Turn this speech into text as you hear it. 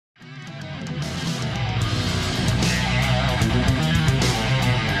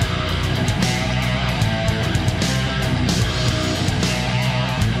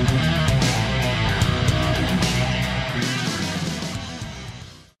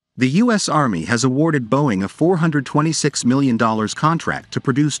The U.S. Army has awarded Boeing a $426 million contract to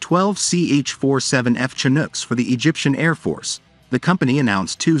produce 12 CH-47F Chinooks for the Egyptian Air Force, the company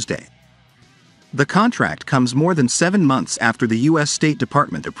announced Tuesday. The contract comes more than 7 months after the U.S. State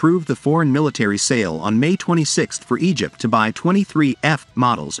Department approved the foreign military sale on May 26 for Egypt to buy 23 F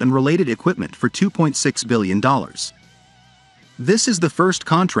models and related equipment for $2.6 billion. This is the first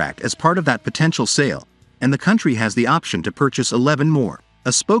contract as part of that potential sale, and the country has the option to purchase 11 more,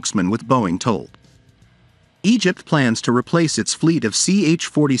 a spokesman with Boeing told. Egypt plans to replace its fleet of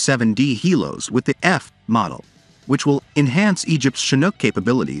CH-47D helos with the F model, which will enhance Egypt's Chinook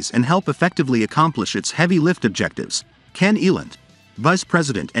capabilities and help effectively accomplish its heavy lift objectives, Ken Eland, vice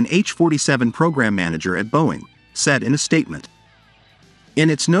president and H-47 program manager at Boeing, said in a statement. In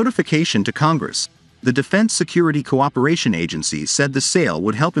its notification to Congress, the Defense Security Cooperation Agency said the sale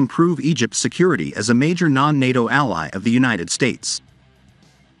would help improve Egypt's security as a major non-NATO ally of the United States.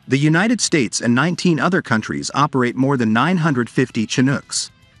 The United States and 19 other countries operate more than 950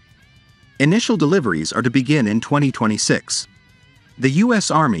 Chinooks. Initial deliveries are to begin in 2026. The U.S.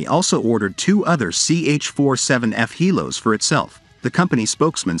 Army also ordered 2 other CH-47F helos for itself, the company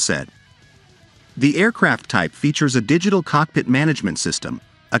spokesman said. The aircraft type features a digital cockpit management system,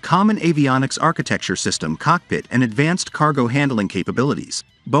 a Common Avionics Architecture System cockpit and advanced cargo handling capabilities,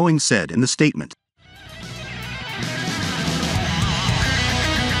 Boeing said in the statement.